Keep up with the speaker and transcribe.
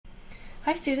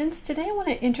Hi students, today I want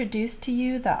to introduce to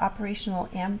you the operational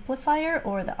amplifier,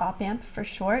 or the op-amp for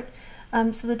short.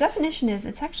 So the definition is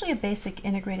it's actually a basic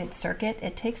integrated circuit.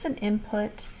 It takes an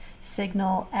input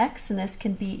signal X, and this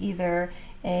can be either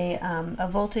a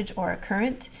voltage or a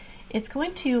current. It's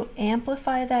going to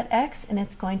amplify that X, and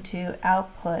it's going to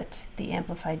output the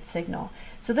amplified signal.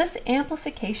 So this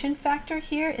amplification factor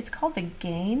here, it's called the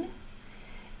gain.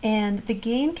 And the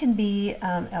gain can be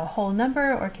a whole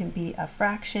number or can be a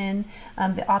fraction.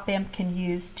 The op-amp can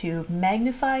use to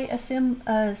magnify a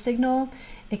signal.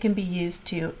 It can be used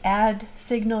to add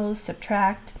signals,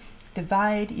 subtract,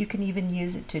 divide. You can even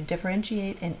use it to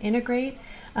differentiate and integrate.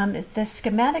 The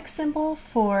schematic symbol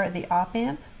for the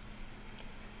op-amp,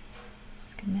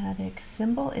 schematic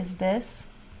symbol is this.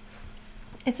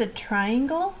 It's a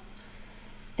triangle.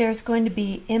 There's going to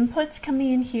be inputs coming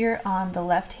in here on the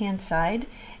left-hand side.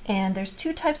 And there's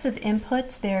two types of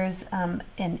inputs. There's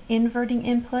an inverting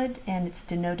input, and it's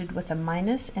denoted with a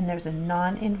minus, and there's a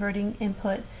non-inverting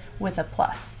input with a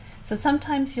plus. So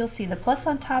sometimes you'll see the plus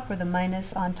on top or the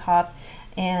minus on top,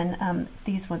 and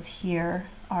these ones here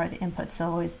are the inputs. They'll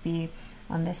always be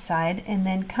on this side. And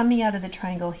then coming out of the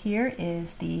triangle here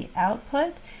is the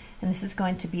output, and this is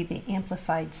going to be the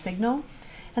amplified signal.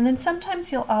 And then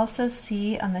sometimes you'll also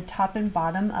see on the top and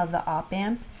bottom of the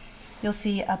op-amp, you'll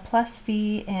see a plus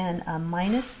V and a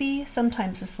minus V.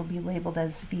 Sometimes this will be labeled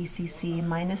as VCC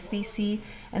minus VC,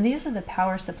 and these are the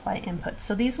power supply inputs.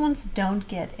 So these ones don't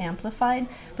get amplified,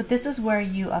 but this is where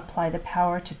you apply the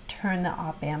power to turn the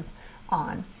op-amp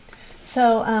on.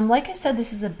 So like I said,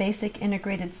 this is a basic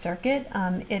integrated circuit.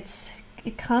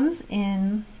 It comes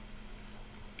in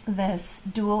this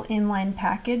dual inline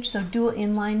package. So dual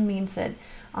inline means that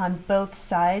on both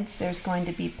sides there's going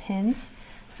to be pins.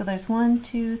 So there's 1,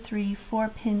 2, 3, 4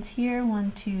 pins here,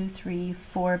 1, 2, 3,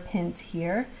 4 pins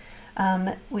here.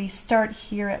 We start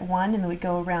here at 1, and then we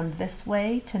go around this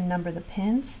way to number the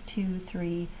pins, 2,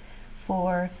 3,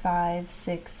 4, 5,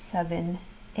 6, 7,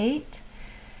 8.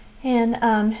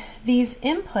 And these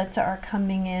inputs are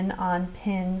coming in on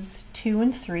pins 2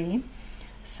 and 3.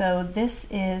 So this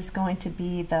is going to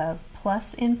be the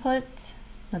plus input.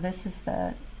 Now this is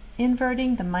the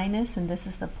inverting, the minus, and this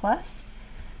is the plus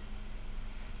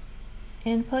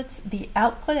inputs. The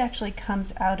output actually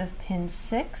comes out of pin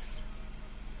 6,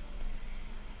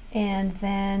 and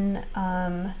then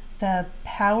the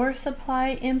power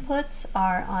supply inputs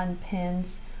are on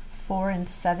pins 4 and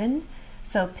 7.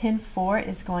 So pin 4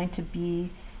 is going to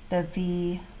be the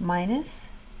V minus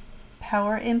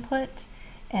power input,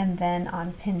 and then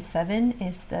on pin 7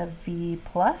 is the V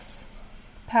plus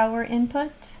power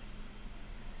input.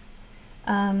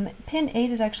 Pin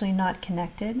 8 is actually not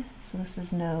connected, so this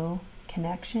is no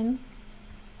connection.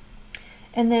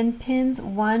 And then pins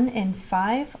 1 and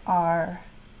 5 are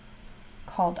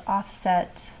called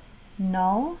offset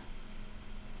null.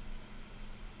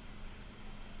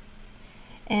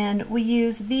 And we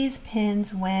use these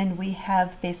pins when we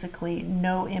have basically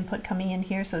no input coming in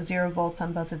here, so 0 volts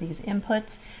on both of these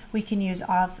inputs. We can use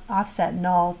offset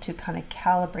null to kind of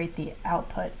calibrate the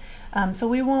output. So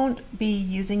we won't be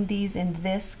using these in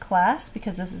this class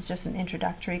because this is just an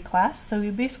introductory class, so we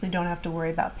basically don't have to worry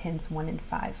about pins 1 and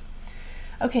 5.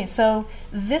 Okay, so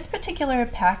this particular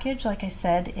package, like I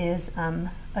said, is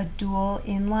a dual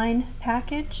inline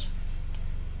package.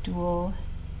 Dual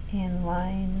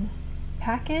inline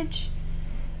package.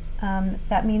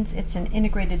 That means it's an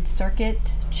integrated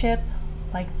circuit chip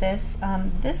like this.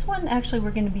 This one actually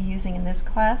we're going to be using in this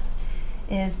class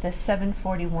is the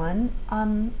 741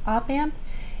 op-amp,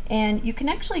 and you can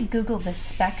actually Google the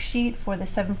spec sheet for the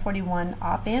 741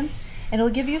 op-amp, and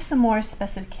it'll give you some more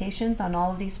specifications on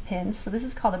all of these pins. So this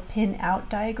is called a pin out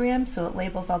diagram, so it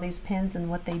labels all these pins and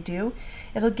what they do.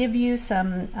 It'll give you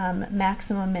some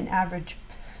maximum and average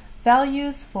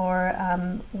values for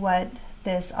what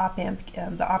this op-amp,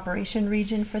 the operation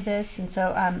region for this, and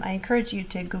so I encourage you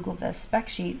to Google the spec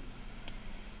sheet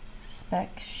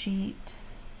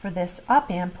for this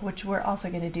op-amp, which we're also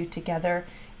going to do together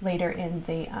later in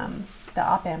the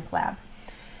op-amp lab.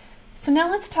 So now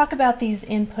let's talk about these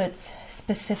inputs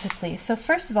specifically. So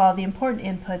first of all, the important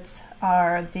inputs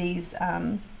are these.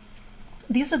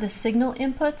 These are the signal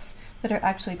inputs that are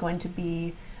actually going to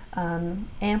be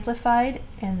amplified,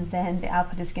 and then the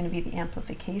output is going to be the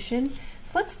amplification.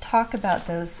 So let's talk about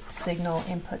those signal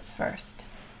inputs first.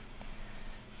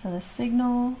 So the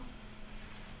signal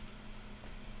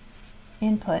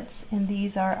inputs, and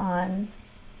these are on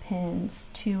pins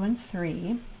 2 and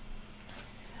 3.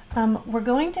 We're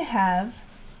going to have,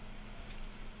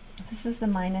 this is the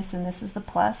minus and this is the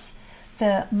plus.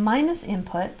 The minus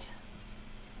input,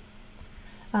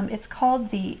 it's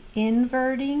called the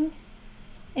inverting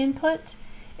input.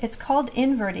 It's called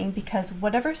inverting because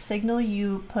whatever signal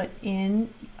you put in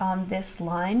on this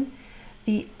line,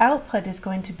 the output is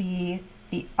going to be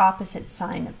the opposite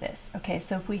sign of this. Okay,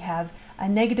 so if we have a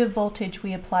negative voltage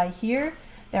we apply here,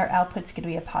 their output's going to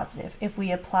be a positive. If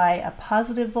we apply a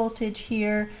positive voltage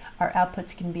here, our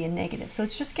output's going to be a negative. So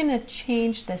it's just going to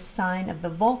change the sign of the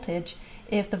voltage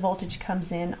if the voltage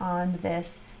comes in on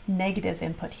this negative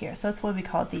input here. So that's why we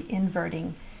call it the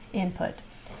inverting input.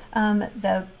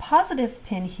 The positive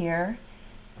pin here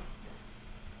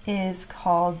is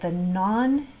called the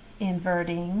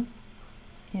non-inverting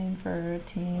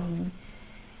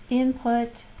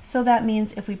input. So that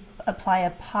means if we apply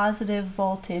a positive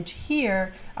voltage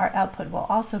here, our output will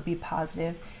also be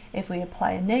positive. If we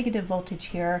apply a negative voltage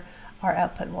here, our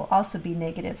output will also be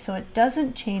negative. So it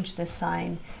doesn't change the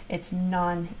sign, it's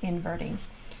non-inverting.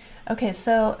 Okay,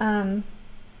 so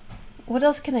what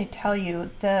else can I tell you?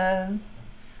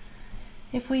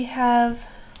 If we have,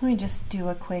 let me just do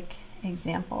a quick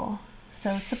example.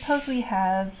 So suppose we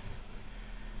have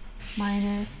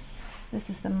minus, this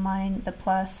is the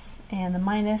plus and the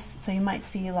minus, so you might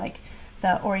see like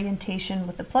the orientation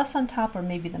with the plus on top, or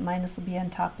maybe the minus will be on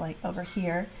top like over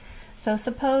here. So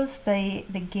suppose the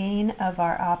gain of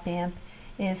our op amp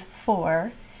is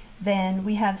 4, then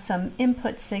we have some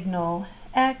input signal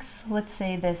X. Let's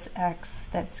say this X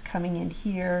that's coming in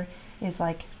here is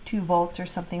like 2 volts or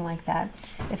something like that.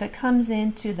 If it comes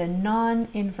into the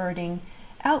non-inverting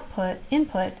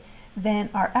input, then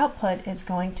our output is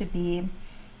going to be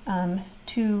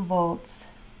 2 volts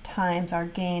times our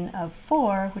gain of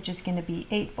 4, which is going to be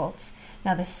 8 volts.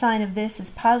 Now the sign of this is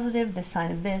positive, the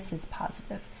sign of this is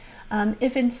positive.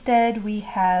 If instead we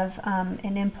have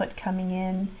an input coming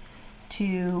in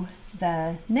to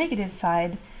the negative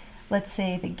side, let's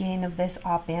say the gain of this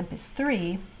op amp is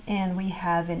 3, and we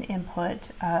have an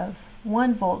input of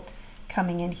 1 volt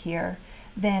coming in here,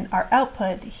 then our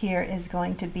output here is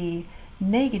going to be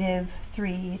negative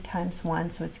 3 times 1,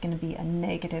 so it's going to be a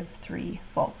negative 3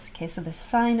 volts. Okay, so the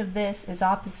sign of this is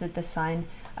opposite the sign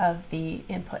of the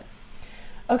input.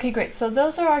 Okay, great. So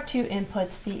those are our 2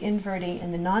 inputs, the inverting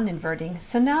and the non-inverting.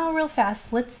 So now real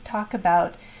fast, let's talk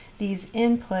about these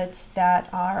inputs that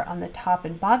are on the top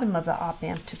and bottom of the op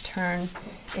amp to turn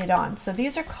it on. So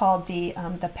these are called the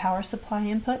power supply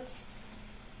inputs.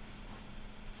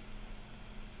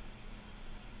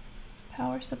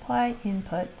 Power supply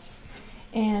inputs.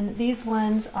 And these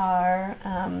ones are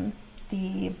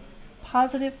the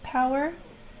positive power,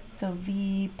 so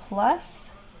V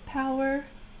plus power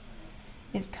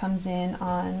comes in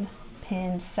on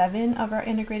pin 7 of our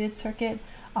integrated circuit.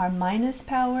 Our minus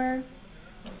power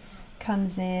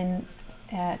comes in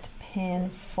at pin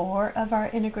 4 of our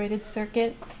integrated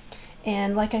circuit.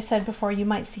 And like I said before, you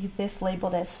might see this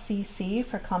labeled as CC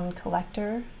for common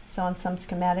collector. So on some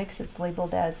schematics it's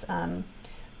labeled as a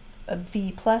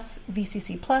V plus,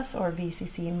 VCC plus, or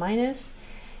VCC minus.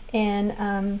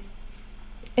 And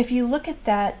if you look at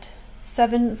that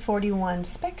 741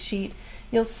 spec sheet,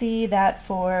 you'll see that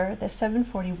for the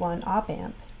 741 op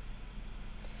amp,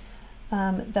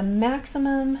 the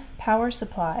maximum power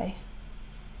supply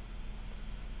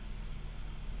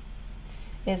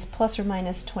is plus or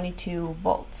minus 22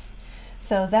 volts.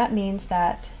 So that means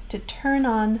that to turn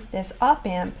on this op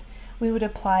amp, we would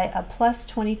apply a plus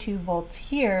 22 volts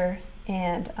here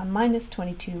and a minus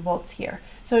 22 volts here.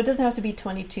 So it doesn't have to be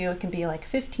 22, it can be like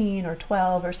 15 or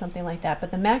 12 or something like that,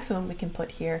 but the maximum we can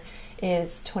put here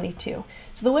is 22.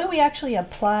 So the way we actually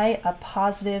apply a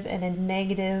positive and a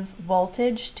negative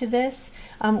voltage to this,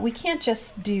 we can't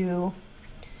just do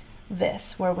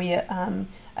this where we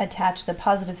attach the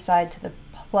positive side to the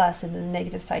plus and then the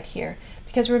negative side here,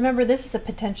 because remember this is a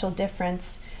potential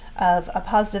difference of a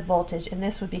positive voltage, and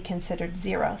this would be considered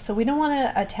 0. So we don't want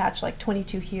to attach like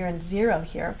 22 here and 0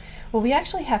 here. What we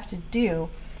actually have to do,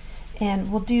 and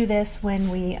we'll do this when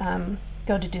we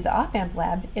go to do the op amp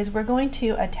lab, is we're going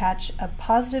to attach a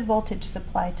positive voltage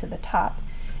supply to the top,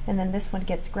 and then this one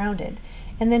gets grounded.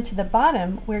 And then to the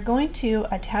bottom, we're going to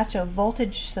attach a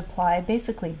voltage supply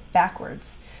basically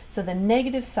backwards. So the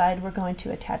negative side we're going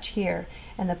to attach here,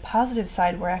 and the positive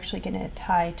side we're actually going to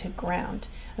tie to ground.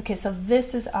 Okay, so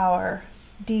this is our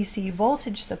DC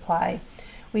voltage supply.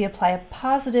 We apply a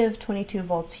positive 22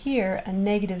 volts here, a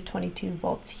negative 22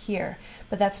 volts here,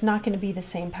 but that's not going to be the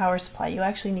same power supply. You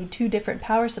actually need 2 different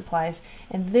power supplies,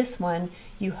 and this one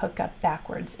you hook up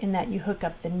backwards, in that you hook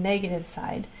up the negative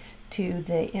side to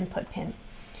the input pin.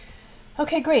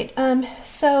 Okay, great.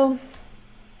 So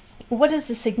what is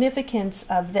the significance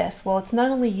of this? Well, it's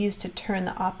not only used to turn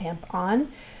the op amp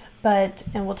on, but,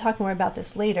 and we'll talk more about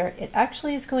this later, it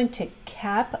actually is going to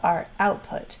cap our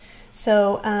output.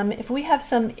 So if we have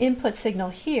some input signal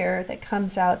here that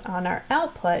comes out on our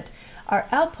output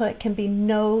can be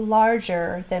no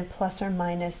larger than plus or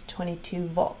minus 22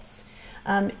 volts.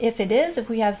 If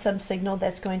we have some signal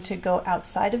that's going to go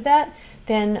outside of that,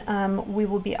 then we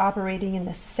will be operating in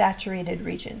the saturated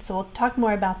region. So we'll talk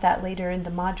more about that later in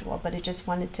the module, but I just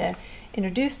wanted to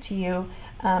introduce to you,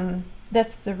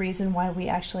 that's the reason why we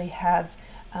actually have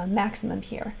maximum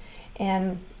here.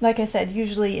 And like I said,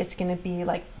 usually it's going to be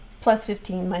like plus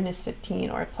 15 minus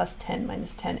 15 or plus 10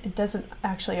 minus 10. It doesn't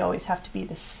actually always have to be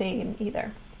the same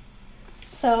either.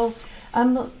 So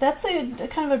that's a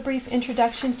kind of a brief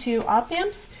introduction to op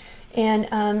amps, and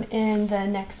in the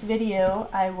next video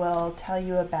I will tell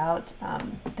you about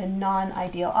the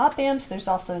non-ideal op amps. There's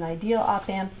also an ideal op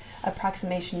amp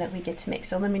approximation that we get to make,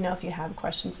 so let me know if you have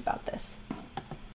questions about this.